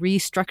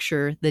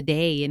restructure the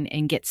day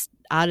and get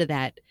out of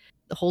that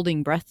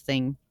holding breath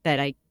thing that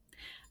I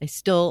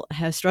still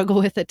have struggle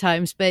with at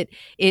times. But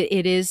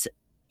it is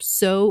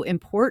so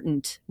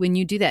important when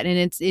you do that.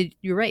 And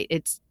you're right.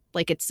 It's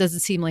like, it doesn't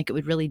seem like it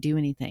would really do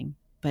anything,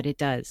 but it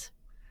does.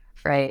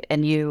 Right.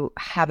 And you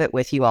have it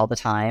with you all the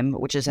time,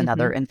 which is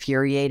another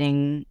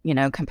infuriating,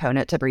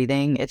 component to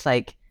breathing. It's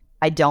like,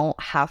 I don't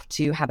have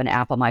to have an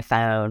app on my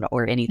phone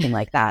or anything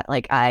like that.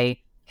 Like, I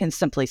can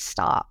simply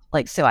stop.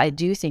 Like, so I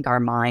do think our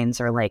minds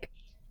are like,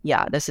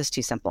 yeah, this is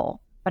too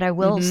simple. But I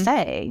will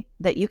say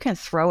that you can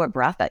throw a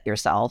breath at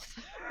yourself,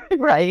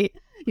 right?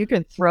 You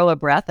can throw a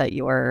breath at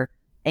your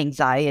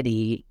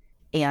anxiety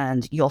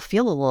and you'll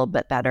feel a little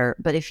bit better.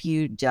 But if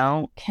you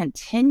don't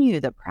continue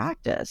the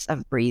practice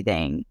of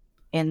breathing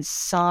in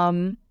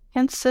some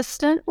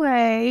consistent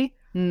way,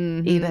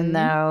 even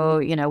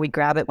though, we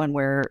grab it when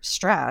we're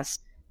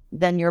stressed,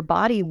 then your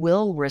body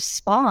will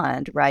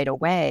respond right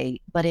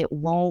away, but it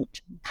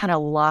won't kind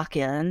of lock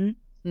in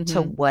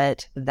to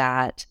what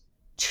that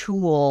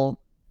tool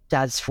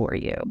does for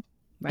you.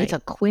 Right. It's a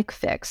quick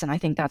fix. And I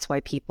think that's why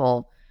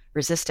people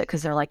resist it,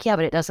 because they're like, yeah,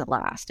 but it doesn't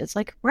last. It's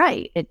like,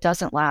 right, it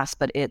doesn't last,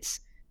 but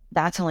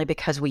that's only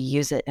because we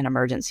use it in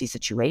emergency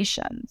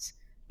situations.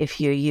 If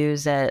you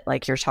use it,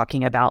 like you're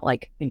talking about,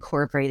 like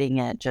incorporating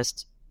it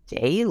just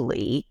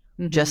daily,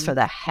 just for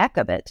the heck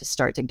of it, to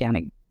start to kind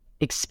of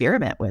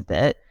experiment with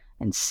it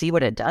and see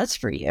what it does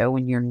for you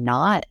when you're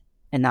not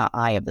in the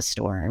eye of the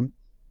storm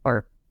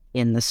or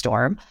in the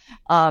storm,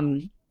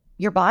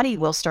 your body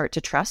will start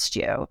to trust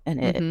you, and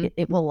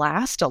it will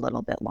last a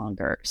little bit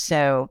longer.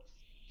 So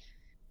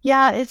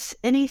yeah, it's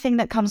anything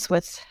that comes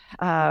with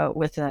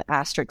an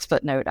asterisk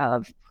footnote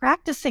of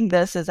practicing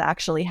this is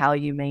actually how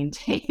you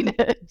maintain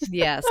it.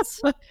 Yes.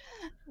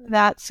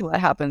 That's what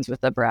happens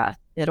with the breath.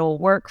 It'll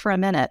work for a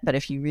minute, but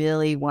if you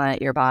really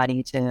want your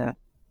body to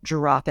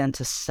drop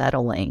into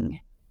settling,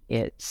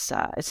 it's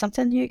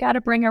something you got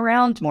to bring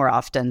around more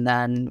often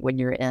than when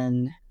you're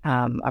in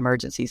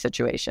emergency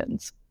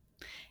situations.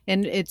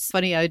 And it's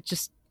funny,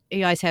 you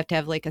guys have to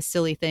have like a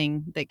silly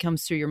thing that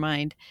comes through your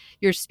mind.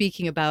 You're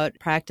speaking about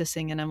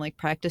practicing, and I'm like,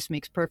 practice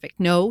makes perfect.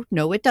 No,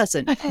 it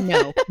doesn't.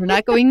 No, we're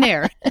not going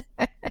there.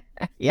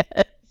 Yes.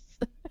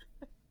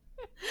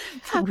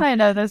 I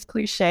know those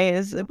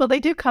cliches. Well, they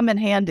do come in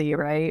handy,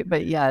 right?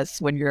 But yes,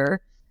 when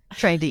you're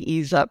trying to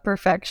ease up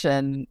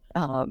perfection,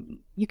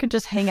 you can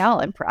just hang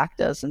out and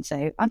practice and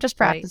say, I'm just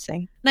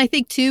practicing. Right. And I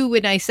think too,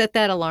 when I set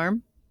that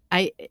alarm,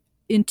 I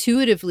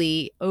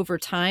intuitively over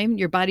time,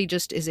 your body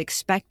just is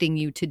expecting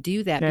you to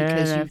do that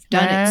because you've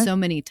done it so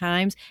many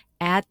times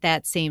at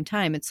that same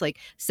time. It's like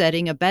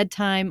setting a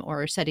bedtime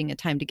or setting a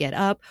time to get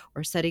up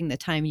or setting the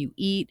time you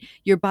eat.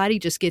 Your body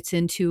just gets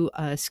into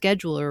a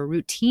schedule or a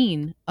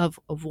routine of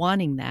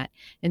wanting that.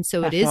 And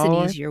so it is an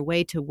easier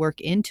way to work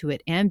into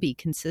it and be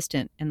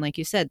consistent. And like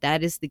you said,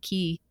 that is the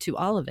key to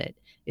all of it,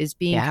 is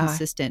being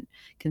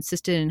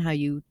consistent in how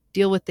you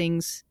deal with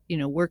things,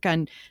 work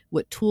on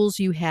what tools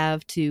you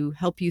have to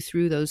help you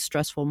through those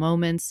stressful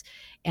moments.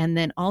 And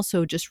then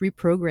also just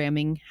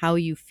reprogramming how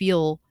you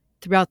feel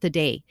throughout the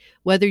day,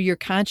 whether you're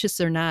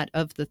conscious or not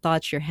of the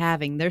thoughts you're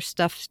having. There's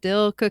stuff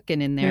still cooking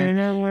in there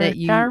that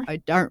you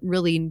aren't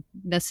really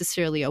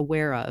necessarily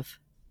aware of.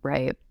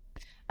 Right.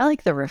 I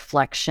like the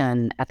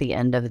reflection at the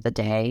end of the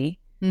day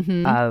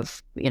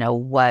of,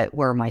 what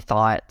were my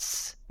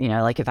thoughts?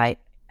 Like if I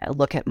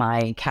look at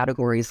my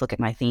categories, look at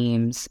my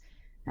themes,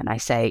 and I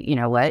say, you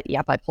know what?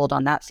 Yep, I pulled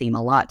on that theme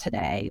a lot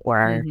today.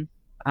 Or,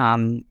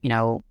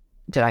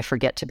 did I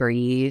forget to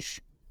breathe?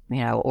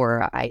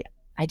 Or I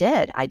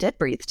did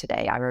breathe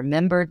today. I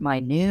remembered my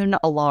noon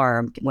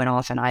alarm went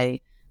off, and I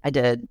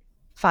did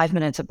 5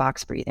 minutes of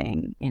box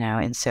breathing,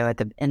 and so at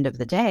the end of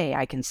the day,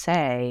 I can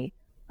say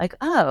like,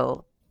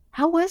 oh,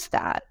 how was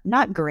that?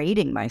 Not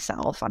grading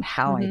myself on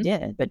how I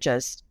did, but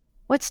just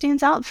what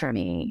stands out for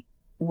me.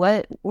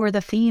 What were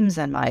the themes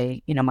in my,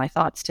 my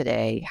thoughts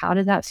today? How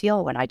did that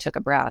feel when I took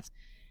a breath?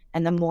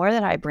 And the more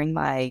that I bring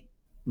my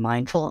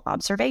mindful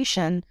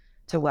observation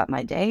to what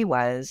my day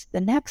was,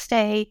 the next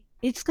day,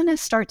 it's going to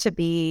start to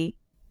be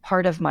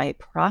part of my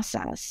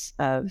process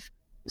of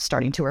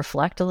starting to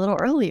reflect a little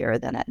earlier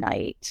than at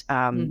night.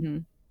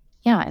 And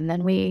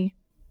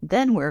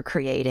then we're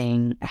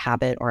creating a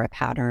habit or a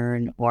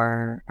pattern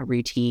or a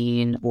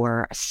routine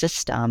or a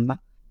system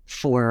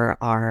for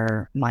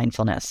our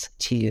mindfulness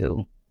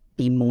to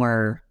be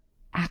more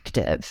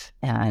active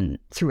and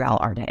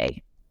throughout our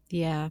day.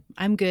 Yeah,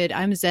 I'm good.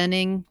 I'm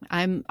zenning.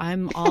 I'm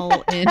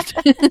all in.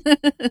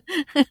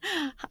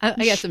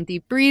 I got some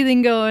deep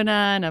breathing going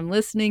on. I'm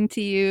listening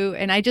to you.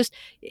 And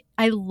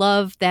I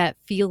love that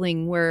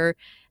feeling where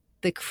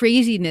the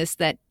craziness,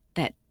 that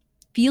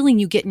feeling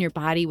you get in your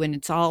body when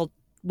it's all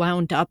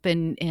wound up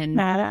and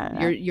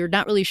you're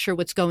not really sure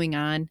what's going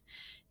on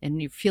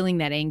and you're feeling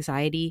that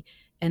anxiety.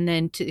 And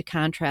then to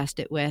contrast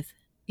it with,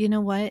 you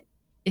know what?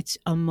 It's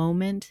a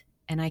moment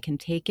and I can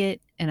take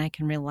it and I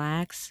can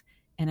relax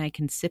and I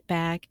can sit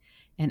back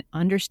and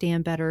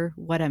understand better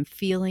what I'm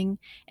feeling.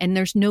 And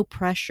there's no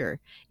pressure.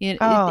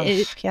 Oh,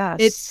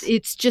 yes.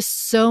 It's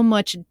just so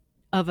much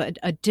of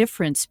a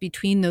difference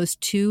between those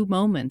two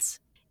moments.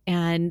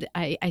 And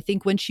I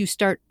think once you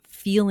start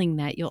feeling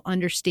that, you'll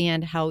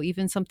understand how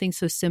even something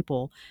so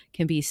simple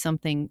can be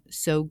something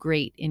so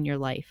great in your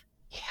life.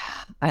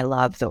 Yeah. I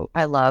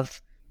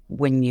love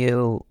when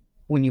you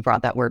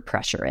brought that word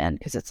pressure in,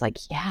 because it's like,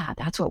 yeah,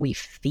 that's what we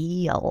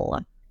feel.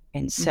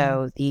 And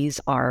so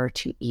these are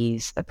to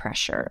ease the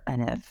pressure.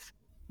 And if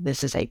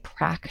this is a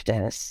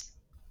practice,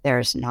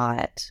 there's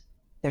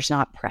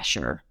not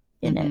pressure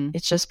in it.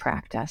 It's just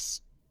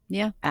practice.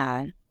 Yeah.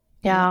 And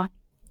yeah,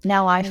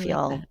 now I like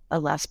feel that. a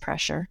less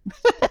pressure.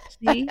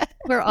 See,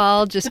 we're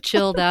all just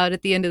chilled out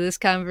at the end of this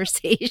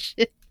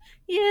conversation.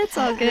 Yeah, it's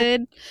all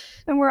good.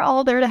 And we're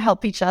all there to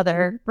help each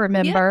other,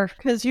 remember,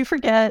 because you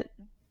forget.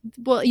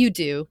 Well, you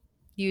do.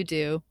 You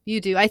do. You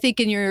do. I think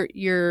in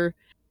your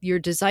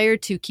desire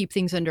to keep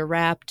things under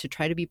wrap, to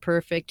try to be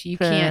perfect, you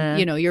can't,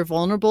 you're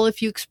vulnerable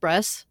if you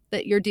express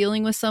that you're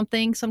dealing with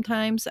something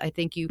sometimes. I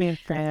think you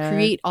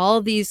create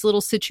all these little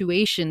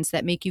situations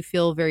that make you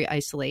feel very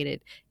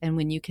isolated. And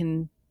when you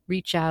can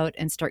reach out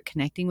and start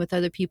connecting with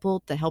other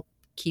people to help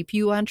keep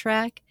you on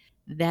track,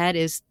 that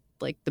is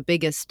like the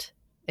biggest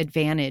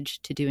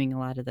advantage to doing a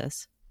lot of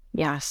this.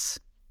 Yes.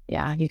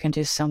 Yeah, you can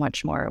do so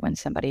much more when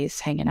somebody's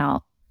hanging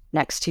out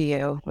next to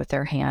you with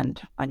their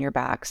hand on your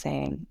back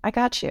saying, I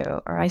got you,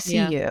 or I see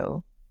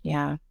you.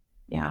 Yeah.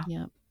 Yeah.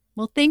 Yeah.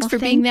 Well, thanks for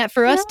being that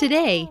for us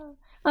today.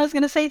 I was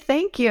going to say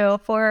thank you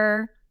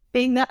for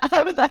being that.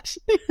 I was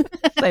actually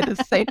say the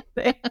same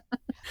thing.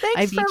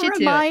 Thanks for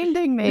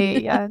reminding me.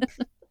 Yes.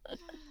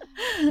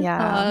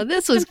 Yeah.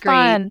 This was great.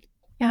 Fun.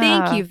 Yeah.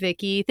 Thank you,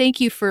 Vicki.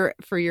 Thank you for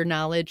your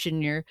knowledge,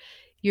 and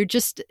you're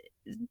just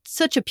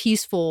such a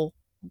peaceful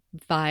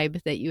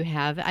vibe that you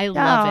have. I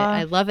love it.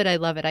 I love it. I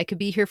love it. I could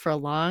be here for a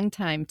long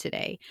time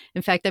today.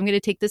 In fact, I'm going to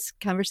take this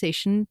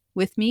conversation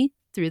with me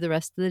through the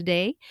rest of the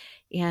day.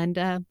 And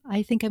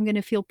I think I'm going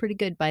to feel pretty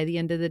good by the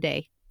end of the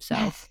day. So,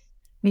 yes,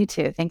 me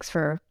too. Thanks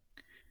for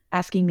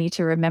asking me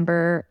to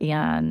remember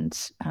and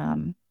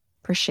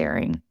for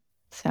sharing.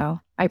 So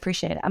I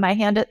appreciate it. My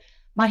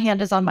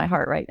hand is on my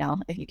heart right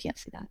now, if you can't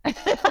see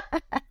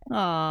that.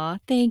 Aw,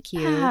 thank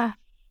you.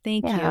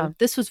 Thank you.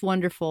 This was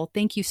wonderful.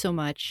 Thank you so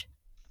much.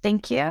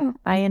 Thank you.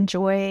 I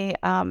enjoy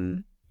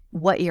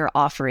what you're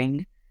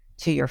offering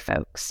to your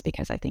folks,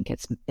 because I think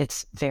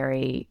it's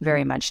very,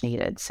 very much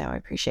needed. So I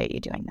appreciate you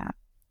doing that.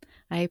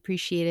 I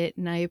appreciate it.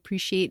 And I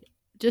appreciate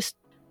just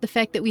the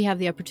fact that we have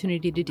the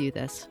opportunity to do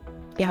this.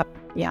 Yep.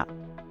 Yeah.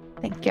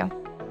 Thank you.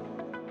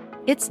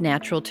 It's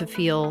natural to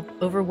feel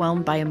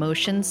overwhelmed by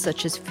emotions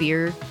such as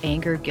fear,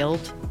 anger,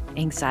 guilt,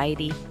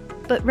 anxiety.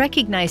 But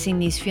recognizing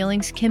these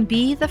feelings can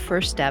be the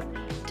first step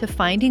to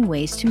finding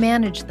ways to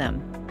manage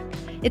them.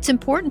 It's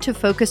important to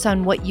focus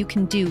on what you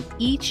can do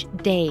each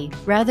day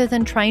rather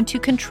than trying to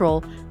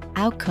control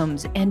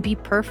outcomes and be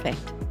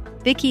perfect.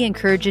 Vicki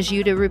encourages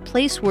you to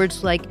replace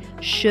words like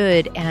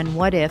should and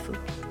what if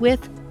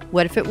with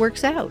what if it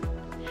works out.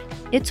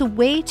 It's a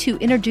way to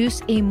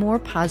introduce a more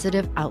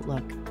positive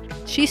outlook.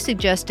 She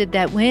suggested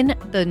that when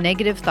the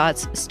negative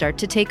thoughts start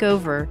to take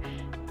over,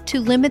 to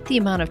limit the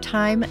amount of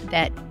time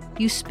that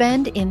you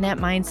spend in that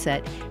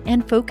mindset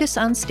and focus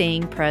on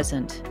staying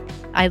present.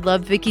 I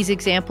love Vicki's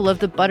example of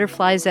the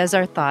butterflies as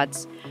our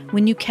thoughts.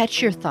 When you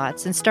catch your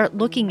thoughts and start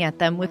looking at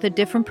them with a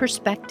different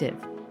perspective,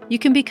 you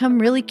can become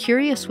really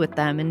curious with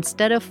them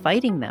instead of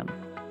fighting them.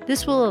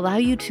 This will allow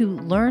you to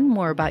learn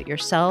more about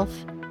yourself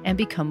and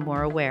become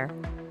more aware.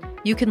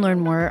 You can learn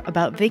more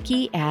about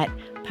Vicki at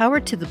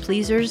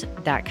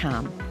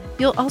powertothepleasers.com.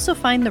 You'll also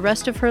find the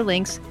rest of her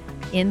links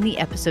in the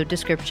episode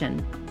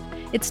description.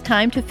 It's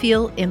time to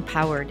feel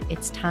empowered.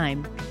 It's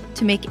time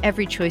to make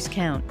every choice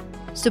count.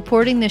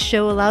 Supporting this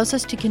show allows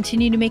us to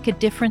continue to make a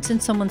difference in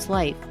someone's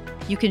life.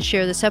 You can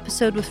share this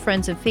episode with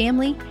friends and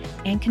family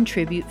and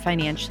contribute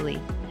financially.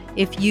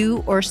 If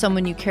you or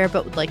someone you care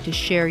about would like to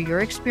share your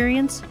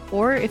experience,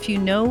 or if you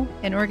know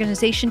an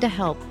organization to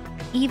help,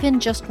 even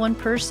just one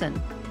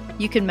person,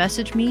 you can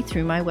message me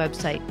through my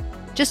website.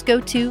 Just go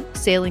to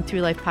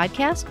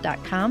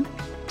sailingthroughlifepodcast.com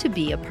to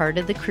be a part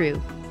of the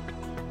crew.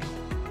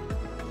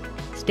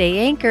 Stay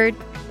anchored.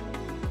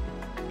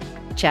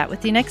 Chat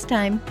with you next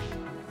time.